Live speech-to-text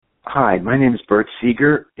Hi, my name is Bert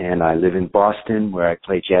Seager, and I live in Boston where I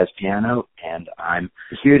play jazz piano, and I'm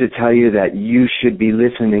here to tell you that you should be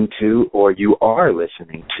listening to, or you are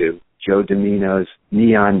listening to, Joe Domino's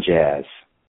Neon Jazz.